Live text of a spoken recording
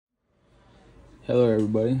Hello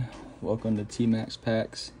everybody, welcome to T-Max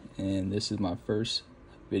Packs, and this is my first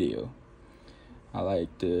video. I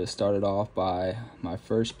like to start it off by my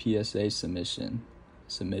first PSA submission.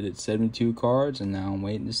 Submitted 72 cards and now I'm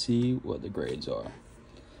waiting to see what the grades are.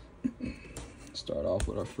 Start off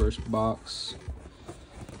with our first box.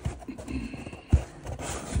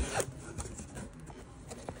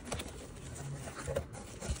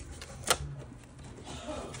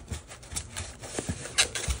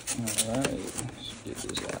 Alright, let's get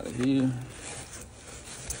this out of here.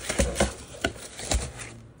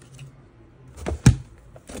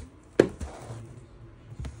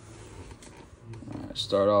 Alright,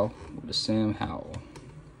 start off with the Sam Howell.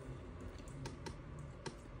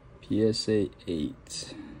 PSA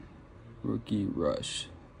 8. Rookie Rush.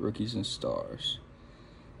 Rookies and Stars.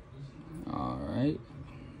 Alright.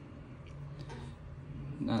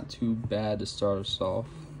 Not too bad to start us off.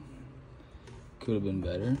 Could have been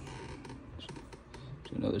better.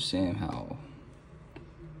 To another Sam Howell.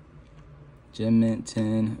 Gem Mint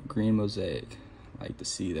 10 Green Mosaic. Like to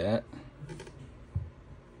see that.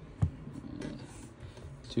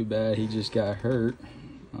 Too bad he just got hurt.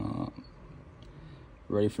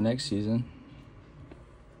 Ready for next season.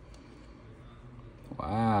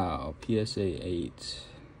 Wow, PSA 8.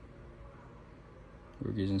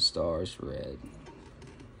 Rookies and Stars red.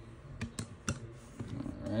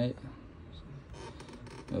 Alright.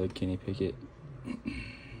 Another Kenny Pickett.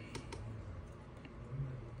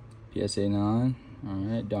 PSA 9.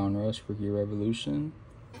 Alright. Don Russ, Rookie Revolution.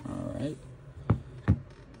 Alright.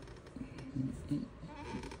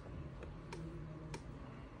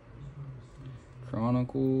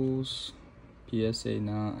 Chronicles. PSA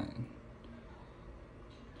 9.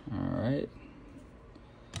 Alright.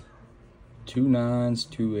 2 9s,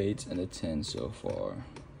 2 8s, and a 10 so far.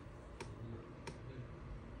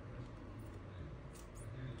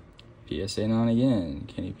 PSA 9 again,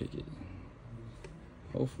 Kenny Pickett.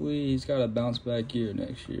 Hopefully he's got a bounce back year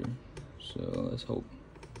next year. So let's hope.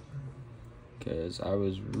 Because I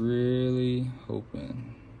was really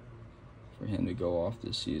hoping for him to go off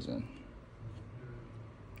this season.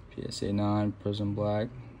 PSA 9, Prism Black.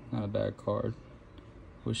 Not a bad card.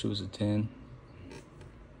 Wish it was a 10.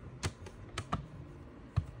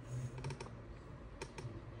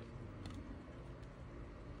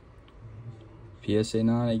 PSA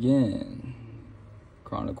 9 again.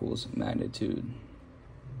 Chronicles Magnitude.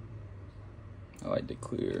 I like the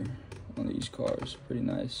clear on these cards. Pretty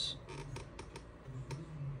nice.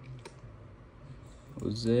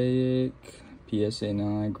 Mosaic. PSA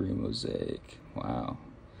 9 Green Mosaic. Wow.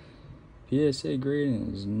 PSA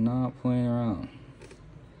grading is not playing around.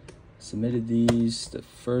 Submitted these the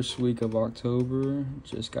first week of October.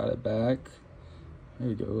 Just got it back. There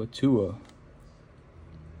we go. Tua.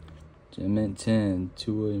 Gem Mint 10,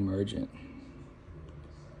 Tua Emergent.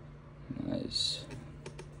 Nice.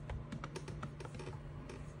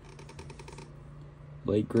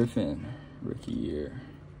 Blake Griffin, Rookie Year.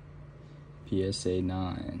 PSA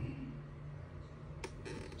 9.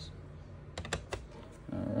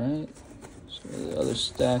 Alright. So the other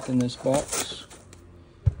stack in this box.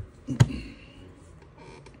 We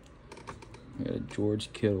got a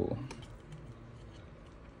George Kittle.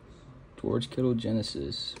 George Kittle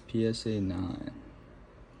Genesis, PSA 9.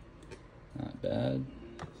 Not bad.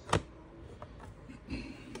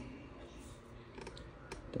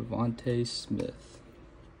 Devontae Smith,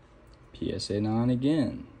 PSA 9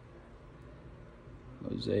 again.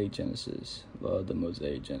 Mosaic Genesis. Love the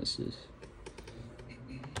Mosaic Genesis.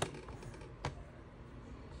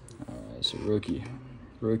 Alright, so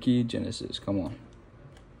Rookie Genesis, come on.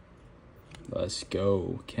 Let's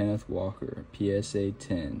go. Kenneth Walker, PSA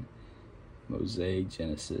 10. Mosaic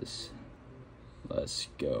Genesis. Let's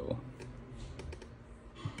go.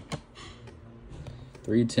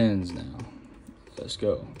 3 10s now. Let's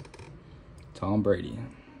go. Tom Brady.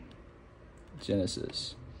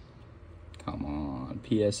 Genesis. Come on.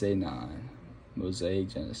 PSA 9. Mosaic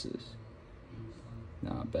Genesis.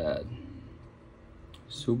 Not bad.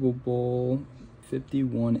 Super Bowl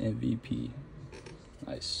 51 MVP.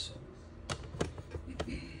 Nice.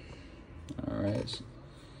 Alright.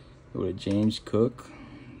 Go to James Cook,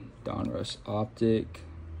 Don Russ Optic,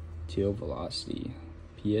 Teal Velocity,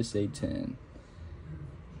 PSA 10.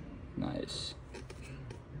 Nice.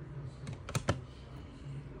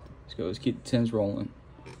 Let's go. Let's keep the 10s rolling.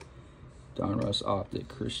 Don Russ Optic,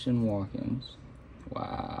 Christian Watkins.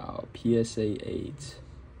 Wow. PSA 8.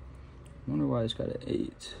 I wonder why it's got an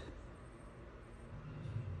 8.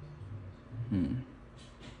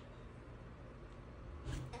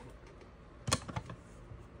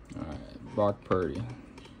 Alright. Brock Purdy.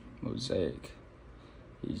 Mosaic.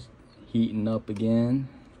 heating up again.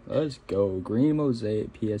 Let's go. Green Mosaic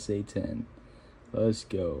PSA 10. Let's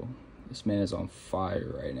go. This man is on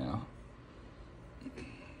fire right now.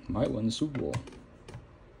 Might win the Super Bowl.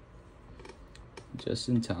 Just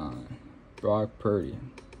in time. Brock Purdy.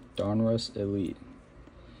 Donruss Elite.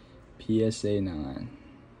 PSA 9.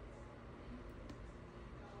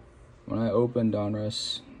 When I opened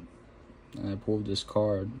Donruss and I pulled this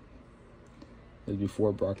card, it was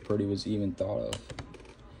before Brock Purdy was even thought of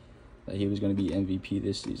that he was going to be MVP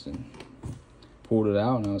this season. Pulled it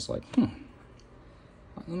out and I was like,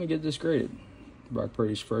 let me get this graded. Brock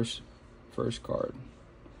Purdy's first card.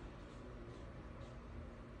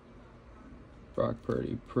 Brock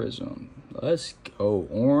Purdy Prism. Let's go.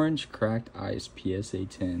 Orange Cracked Ice PSA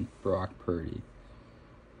 10. Brock Purdy.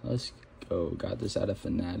 Let's go. Got this out of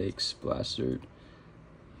Fanatics Blaster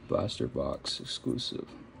Box exclusive.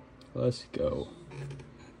 Let's go.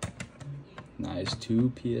 Nice.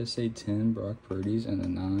 2 PSA 10 Brock Purdy's and a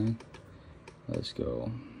 9. Let's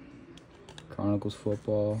go. Chronicles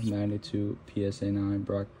Football Magnitude PSA 9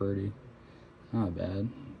 Brock Purdy. Not bad.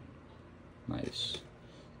 Nice.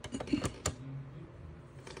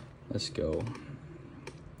 Let's go.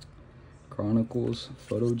 Chronicles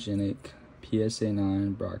Photogenic PSA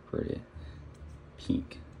 9 Brock Purdy.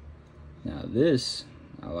 Pink. Now this,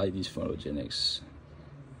 I like these Photogenics.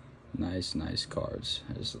 Nice cards.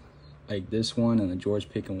 Just like this one and the George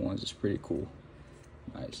Pickens ones is pretty cool.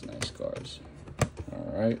 Nice cards.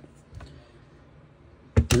 Alright.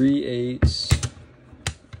 3/8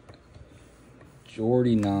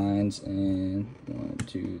 Jordy 9s and 1,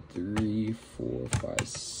 2, 3, 4, 5,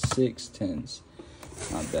 6 10s.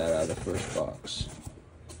 Not bad out of the first box.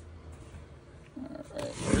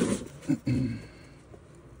 Alright.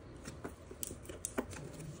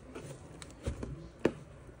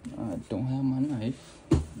 I don't have my knife.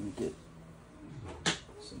 Let me get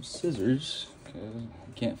some scissors because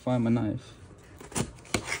I can't find my knife.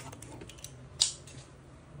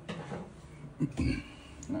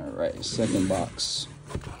 Alright, second box.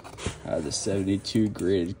 I have the 72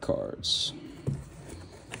 graded cards. I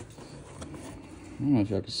don't know if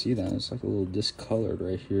y'all can see that. It's like a little discolored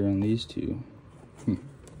right here on these two.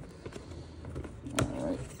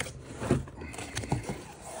 Alright.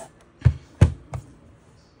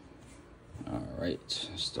 Alright,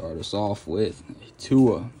 start us off with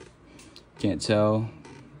Tua. Can't tell.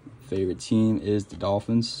 Favorite team is the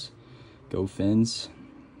Dolphins. Go Fins.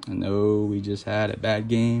 I know we just had a bad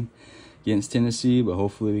game against Tennessee, but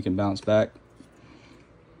hopefully we can bounce back.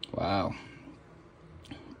 Wow.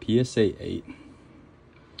 PSA 8.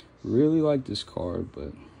 Really like this card,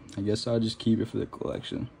 but I guess I'll just keep it for the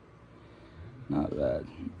collection. Not bad.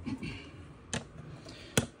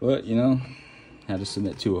 But, you know, had to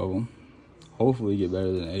submit 2 of them. Hopefully get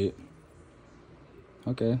better than 8.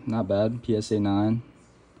 Okay, not bad. PSA 9.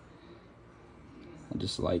 I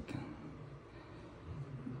just like...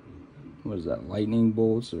 what is that, lightning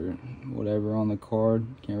bolts or whatever on the card?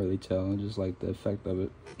 Can't really tell. I just like the effect of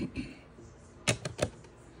it.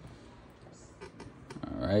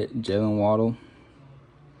 Alright, Jalen Waddle.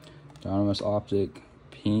 Donruss Optic.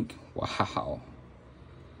 Pink. Wow.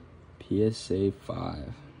 PSA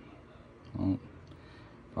 5. Well,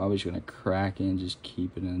 probably just going to crack it and just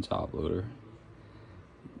keep it in the top loader.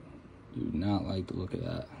 Do not like the look of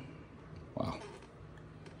that. Wow.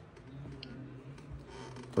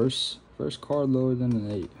 First card lower than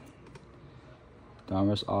an 8.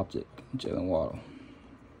 Donruss Optic, Jalen Waddle.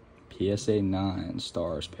 PSA 9,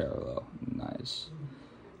 stars parallel. Nice.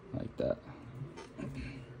 Like that.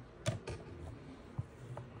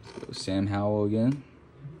 Let's go Sam Howell again.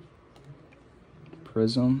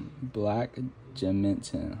 Prism, black, gem mint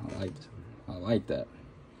 10. I like that.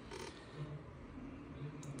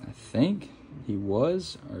 I think he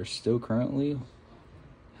was, or still currently,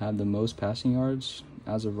 have the most passing yards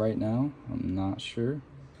as of right now. I'm not sure,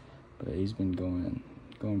 but he's been going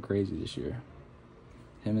crazy this year.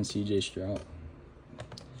 Him and CJ Stroud.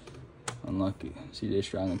 Unlucky. CJ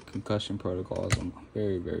Stroud in concussion protocols. I'm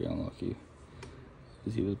very unlucky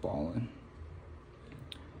because he was balling.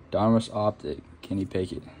 Donruss Optic, Kenny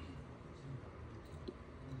Pickett.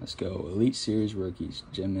 Let's go. Elite Series rookies,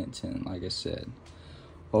 Gem Mint 10, like I said.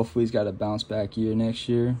 Hopefully he's got a bounce back year next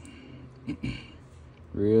year.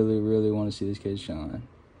 Really want to see this kid shine.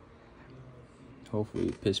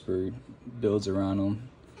 Hopefully Pittsburgh builds around him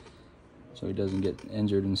so he doesn't get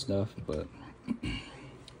injured and stuff, but it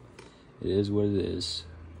is what it is.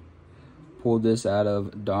 Pulled this out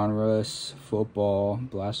of Donruss Football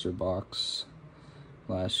Blaster Box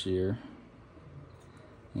last year.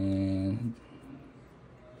 And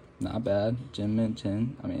not bad. Gem Mint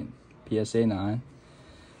 10. I mean, PSA 9.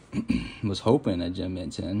 Was hoping at Gem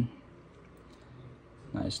Mint 10.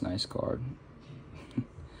 Nice card.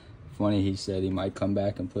 Funny, he said he might come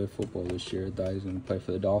back and play football this year. I thought he was going to play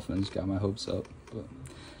for the Dolphins. Got my hopes up, but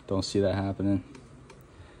don't see that happening.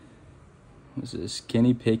 What's this?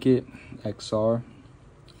 Kenny Pickett, XR.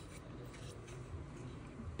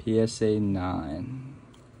 PSA 9.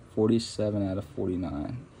 47 out of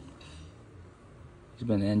 49. He's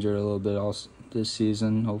been injured a little bit all this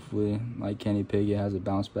season. Hopefully, like Kenny Pickett, has a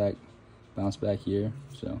bounce back year.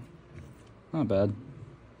 So, not bad.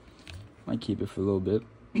 Might keep it for a little bit.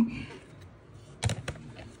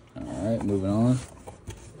 Alright, moving on.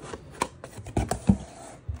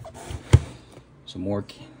 Some more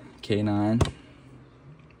K9.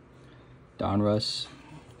 Donruss.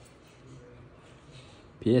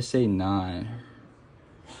 PSA 9.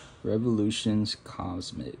 Revolutions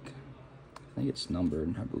Cosmic. I think it's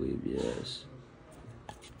numbered, I believe, yes.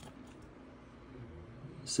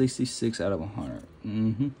 66 out of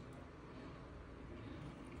 100.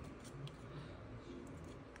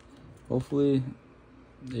 Hopefully,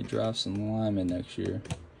 they draft some linemen next year.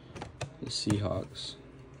 The Seahawks.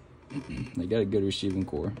 They got a good receiving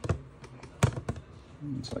core.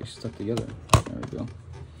 It's like stuck together. There we go.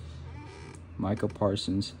 Micah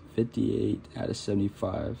Parsons, 58 out of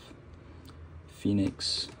 75.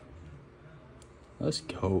 Phoenix. Let's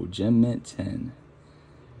go. Gem Mint 10.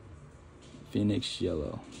 Phoenix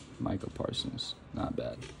Yellow. Micah Parsons. Not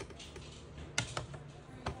bad.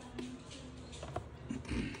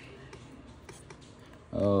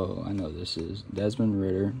 Oh, I know this is Desmond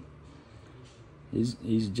Ridder.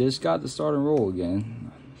 He's just got the starting role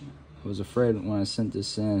again. I was afraid when I sent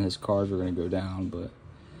this in, his cards were going to go down, but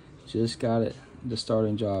just got it, the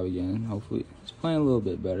starting job again. Hopefully, he's playing a little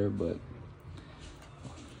bit better, but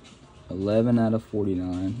 11 out of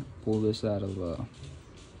 49. Pull this out of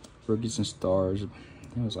Rookies and Stars. I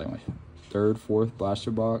think it was like my third, fourth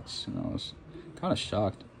blaster box, and I was kind of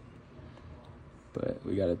shocked. But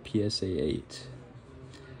we got a PSA 8.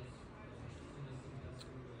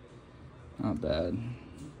 Not bad.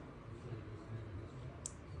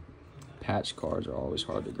 Patch cards are always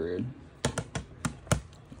hard to grade.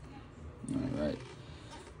 Alright.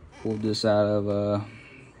 Pulled this out of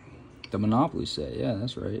the Monopoly set. Yeah,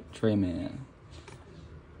 that's right. Trey Man.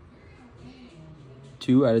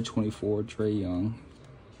 2 out of 24. Trey Young.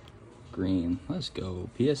 Green. Let's go.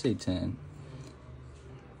 PSA 10.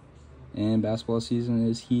 And basketball season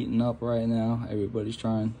is heating up right now. Everybody's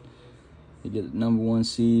trying to get the #1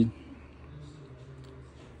 seed.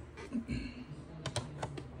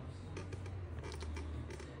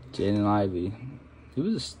 Jaden Ivey. He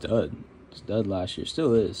was a stud last year.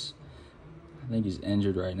 Still is. I think he's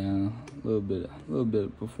injured right now. A little bit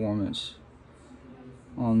of performance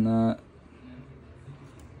on that.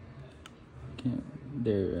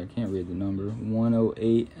 I can't read the number.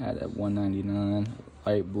 108 out of 199.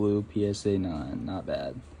 Light blue, PSA 9. Not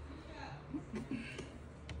bad.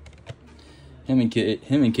 Him and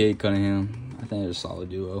Cade Cunningham, I think they're a solid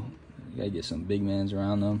duo. You gotta get some big mans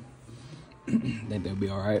around them. I think they'll be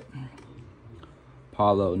alright.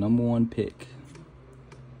 Paulo, #1 pick.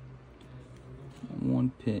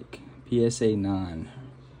 #1 pick. PSA 9.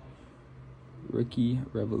 Rookie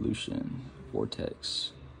Revolution.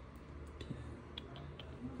 Vortex.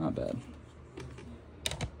 Not bad.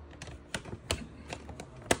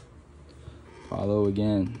 Paulo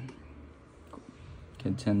again.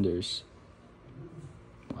 Contenders.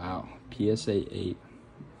 Wow. PSA 8.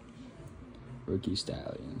 Rookie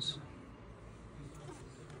Stallions.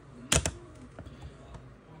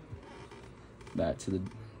 Back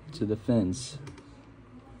to the fence.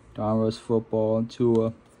 Donruss football.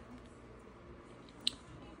 Tua.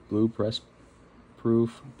 Blue press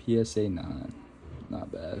proof. PSA 9. Not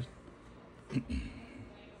bad.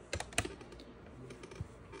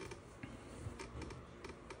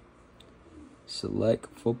 Select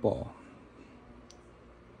football.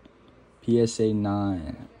 PSA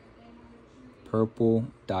 9. Purple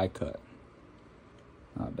die cut.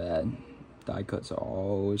 Not bad. Die cuts are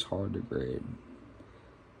always hard to grade.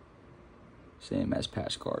 Same as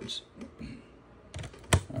patch cards.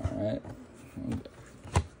 Alright.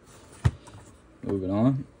 Moving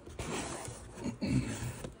on.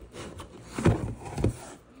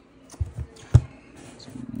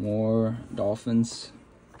 Some more Dolphins.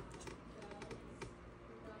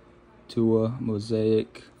 Tua,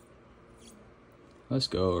 Mosaic. Let's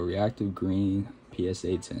go. Reactive green,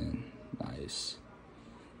 PSA 10. Nice.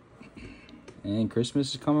 And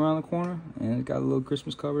Christmas is coming around the corner, and it's got a little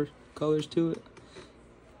Christmas colors to it.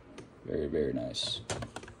 Very, very nice.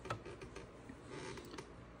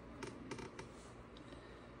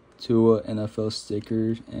 Tua NFL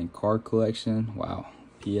stickers and card collection. Wow,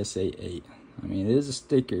 PSA 8. I mean, it is a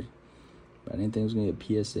sticker, but I didn't think it was going to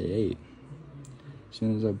be a PSA 8. As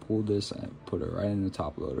soon as I pulled this, I put it right in the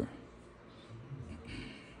top loader.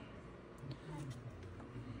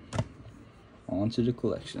 On to the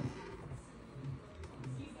collection.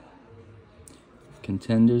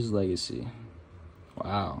 Contenders Legacy.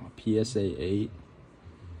 Wow, PSA 8.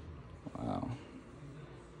 Wow.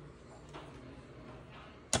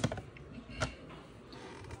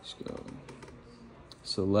 Let's go.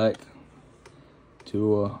 Select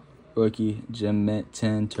Tua rookie Gem Mint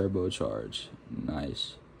 10 turbocharge.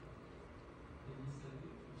 Nice.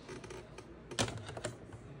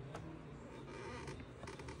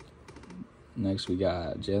 Next we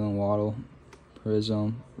got Jalen Waddle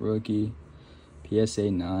Prism rookie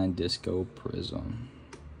PSA 9 Disco Prism.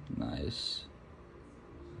 Nice.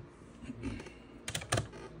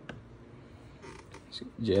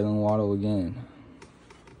 Jalen Waddle again.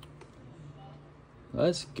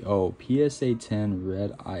 Let's go. PSA 10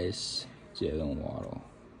 Red Ice Jalen Waddle.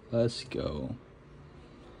 Let's go.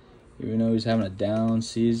 Even though he's having a down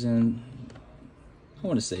season, I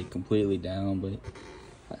want to say completely down, but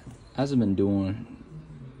hasn't been doing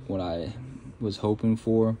what I was hoping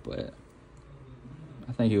for, but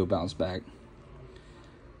I think he'll bounce back.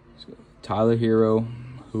 So, Tyler Hero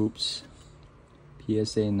Hoops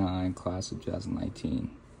PSA 9 class of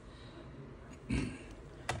 2019. He's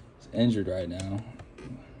injured right now.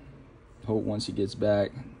 Hope once he gets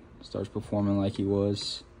back, starts performing like he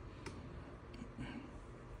was.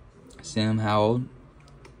 Sam Howell.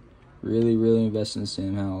 Really invested in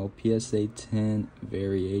Sam Howell. PSA 10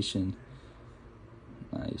 variation.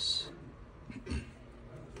 Nice.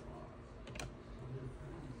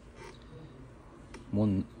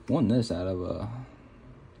 Won this out of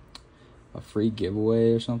a free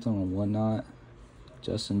giveaway or something or whatnot.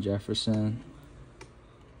 Justin Jefferson.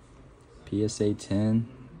 PSA 10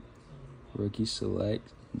 rookie select.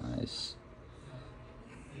 Nice.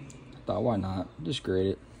 I thought, why not? Just grade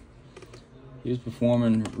it. He was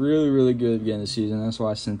performing really good at the beginning of the season. That's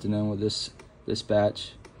why I sent it in with this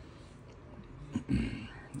batch. And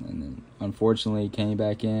then unfortunately he came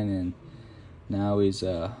back in, and now he's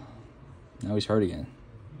hurt again.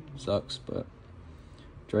 Sucks, but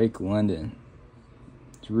Drake London.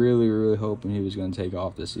 Was really hoping he was going to take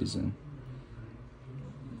off this season.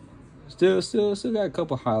 Still got a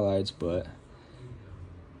couple highlights, but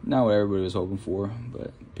not what everybody was hoping for.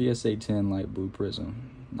 But PSA 10 light blue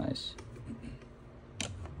prism. Nice.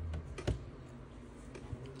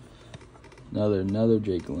 Another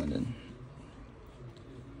Drake London.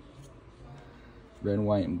 Red,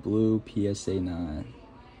 white, and blue, PSA 9.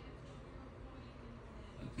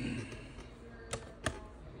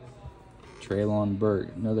 Traylon Burke,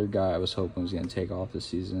 another guy I was hoping was going to take off this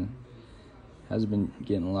season. Hasn't been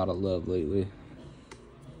getting a lot of love lately.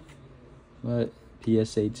 But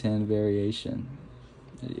PSA 10 variation.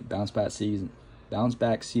 Bounce back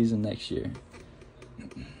season next year.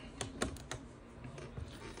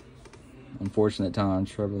 Unfortunate time,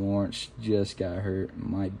 Trevor Lawrence just got hurt.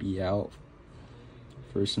 Might be out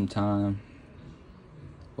for some time.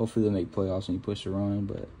 Hopefully they'll make playoffs and he push the run.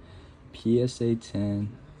 But PSA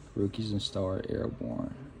 10 Rookies and Star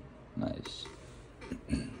Airborne. Nice.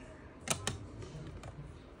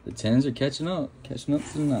 The 10s are catching up to the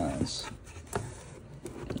 9s.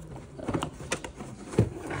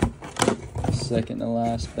 Second to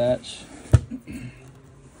last batch.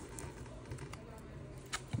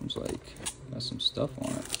 Seems like got some stuff on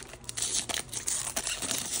it.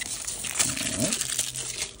 Alright.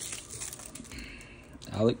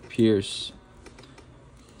 Alec Pierce.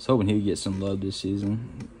 I was hoping he would get some love this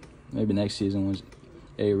season. Maybe next season when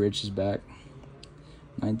A. Rich is back.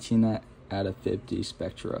 19 out of 50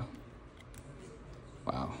 Spectra.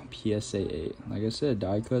 Wow. PSA 8. Like I said,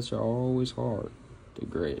 die cuts are always hard to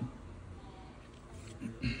grade.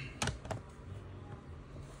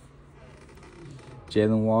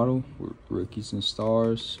 Jalen Waddle, Rookies and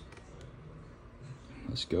Stars.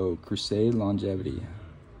 Let's go. Crusade Longevity.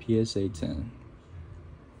 PSA 10.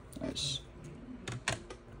 Nice.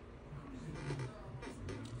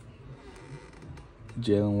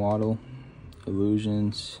 Jalen Waddle,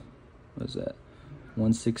 Illusions. What's that?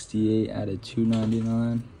 168 out of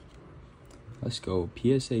 299. Let's go.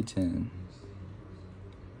 PSA 10.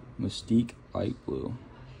 Mystique Light Blue.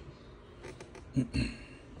 Let's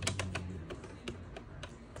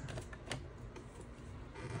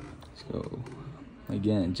go.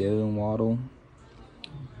 Again, Jalen Waddle.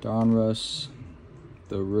 Donruss.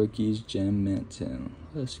 The Rookies Gem Mint 10.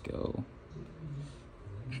 Let's go.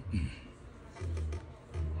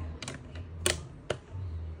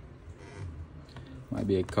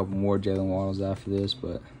 be a couple more Jalen Waddles after this,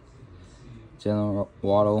 but Jalen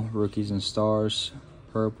Waddle, Rookies and Stars,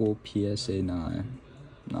 purple, PSA 9.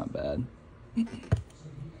 Not bad.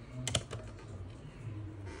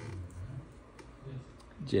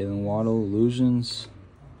 Jalen Waddle, Illusions,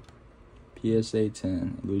 PSA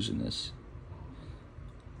 10, Illusionist.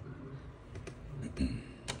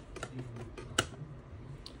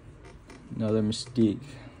 Another Mystique,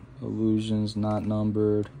 Illusions, not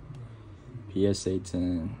numbered, PSA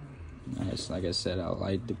 10. Nice. Like I said, I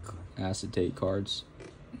like the acetate cards.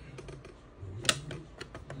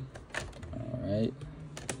 Alright.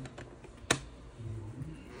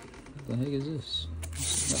 What the heck is this?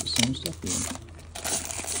 Got the same stuff here.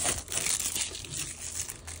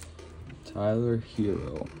 Tyler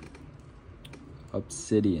Hero.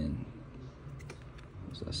 Obsidian.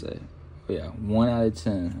 What does that say? Oh yeah, 1 out of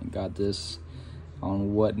 10. I got this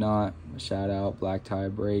on Whatnot. Shout out Black Tie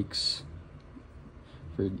Breaks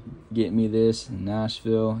for getting me this in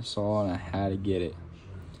Nashville. Saw it and I had to get it.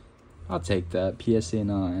 I'll take that. PSA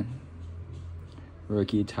 9.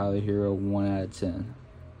 Rookie Tyler Hero, 1 out of 10.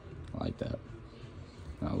 I like that.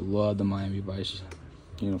 I love the Miami Vice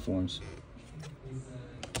uniforms.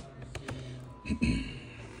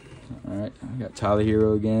 Alright, I got Tyler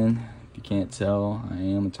Hero again. If you can't tell, I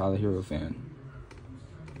am a Tyler Hero fan.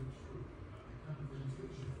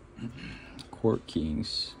 Court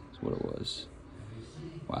Kings is what it was.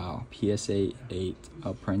 Wow, PSA 8,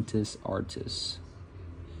 Apprentice Artist.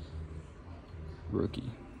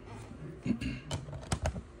 Rookie. Let's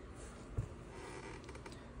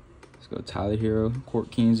go Tyler Hero,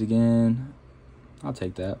 Court Kings again. I'll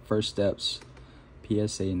take that. First Steps,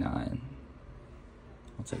 PSA 9.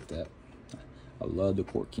 I'll take that. I love the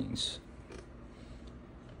Court Kings.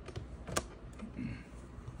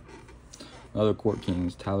 Another Court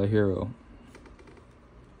Kings, Tyler Hero.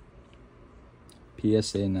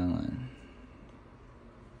 PSA 9.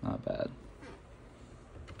 Not bad.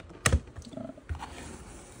 Alright.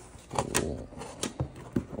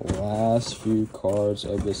 Last few cards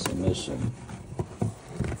of the submission.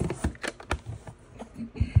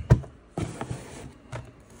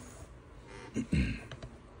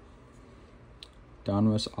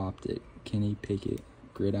 Donruss Optic, Kenny Pickett,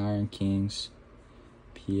 Gridiron Kings,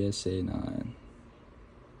 PSA 9.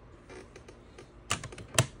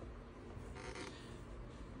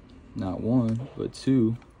 Not 1, but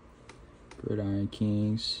 2 Gridiron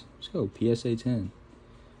Kings. Let's go, PSA 10.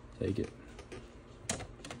 Take it.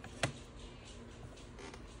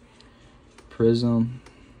 Prism,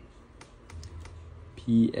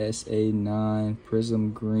 PSA 9,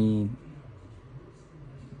 Prism Green.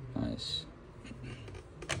 Nice.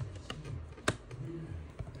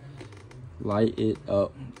 Light It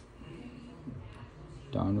Up,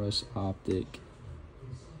 Donruss Optic,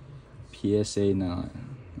 PSA 9.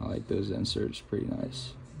 I like those inserts, pretty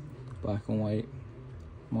nice. Black and white,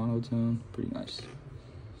 monotone, pretty nice.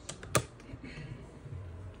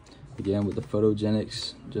 Again with the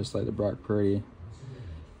photogenics, just like the Brock Purdy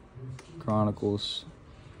Chronicles.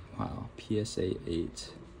 Wow, PSA 8.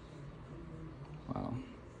 Wow.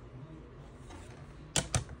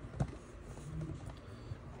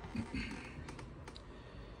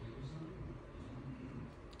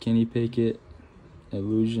 Kenny Pickett,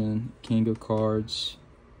 Illusion, King of Cards,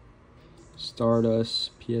 Stardust,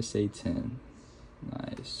 PSA 10.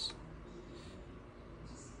 Nice.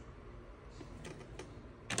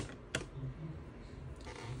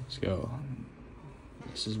 Let's go.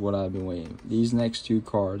 This is what I've been waiting. These next 2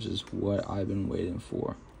 cards is what I've been waiting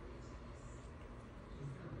for.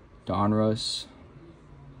 Donruss.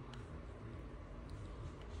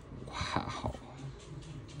 Wow.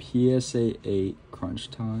 PSA 8,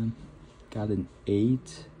 Crunch Time. Got an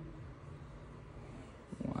 8.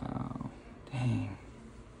 Wow. Dang.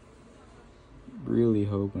 Really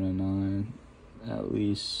hoping a 9. At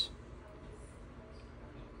least.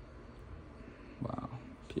 Wow.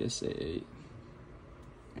 PSA 8.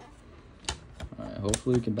 Alright,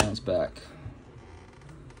 hopefully we can bounce back.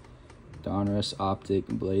 Donruss Optic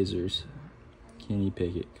Blazers. Kenny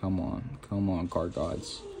Pickett. Come on. Come on, card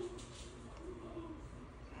gods.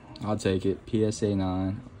 I'll take it. PSA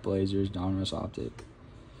 9, Blazers, Donruss Optic.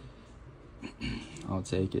 I'll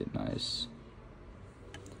take it. Nice.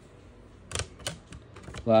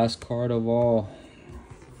 Last card of all.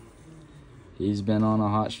 He's been on a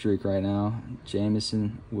hot streak right now.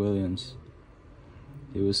 Jameson Williams.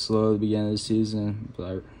 He was slow at the beginning of the season,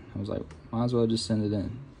 but I was like, might as well just send it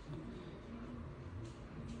in.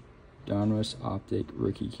 Donruss Optic,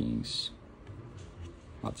 Rookie Kings.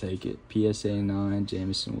 I'll take it. PSA 9,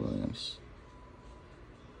 Jameson Williams.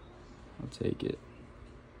 I'll take it.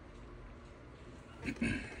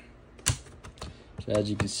 So as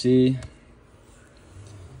you can see,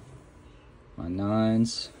 my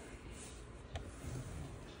 9s,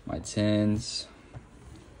 my 10s,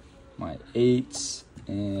 my 8s,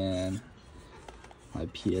 and my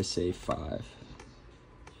PSA 5.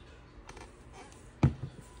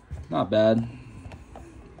 Not bad.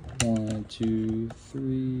 1, 2,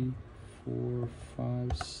 3, 4,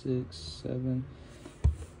 5, 6, 7,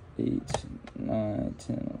 8, 9,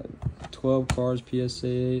 10, 11, 12 cards PSA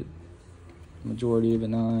 8. Majority of it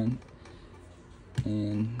 9.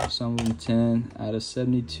 And some of them 10 out of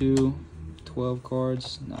 72. 12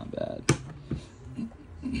 cards. Not bad.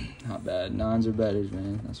 Not bad. 9s are better,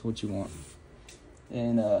 man. That's what you want.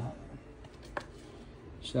 And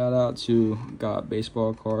shout out to Got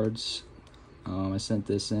Baseball Cards. I sent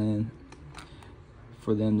this in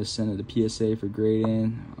for them to send it to PSA for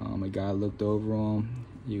grading. A guy looked over them.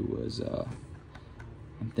 He was,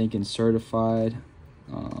 I'm thinking, certified,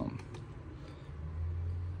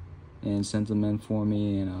 and sent them in for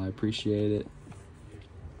me, and I appreciate it.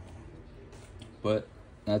 But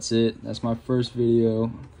that's it. That's my first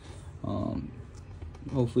video.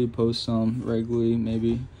 Hopefully post some regularly,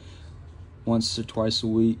 maybe once or twice a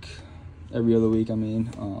week, every other week, I mean.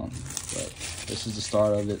 But this is the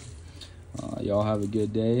start of it. Y'all have a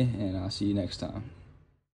good day, and I'll see you next time.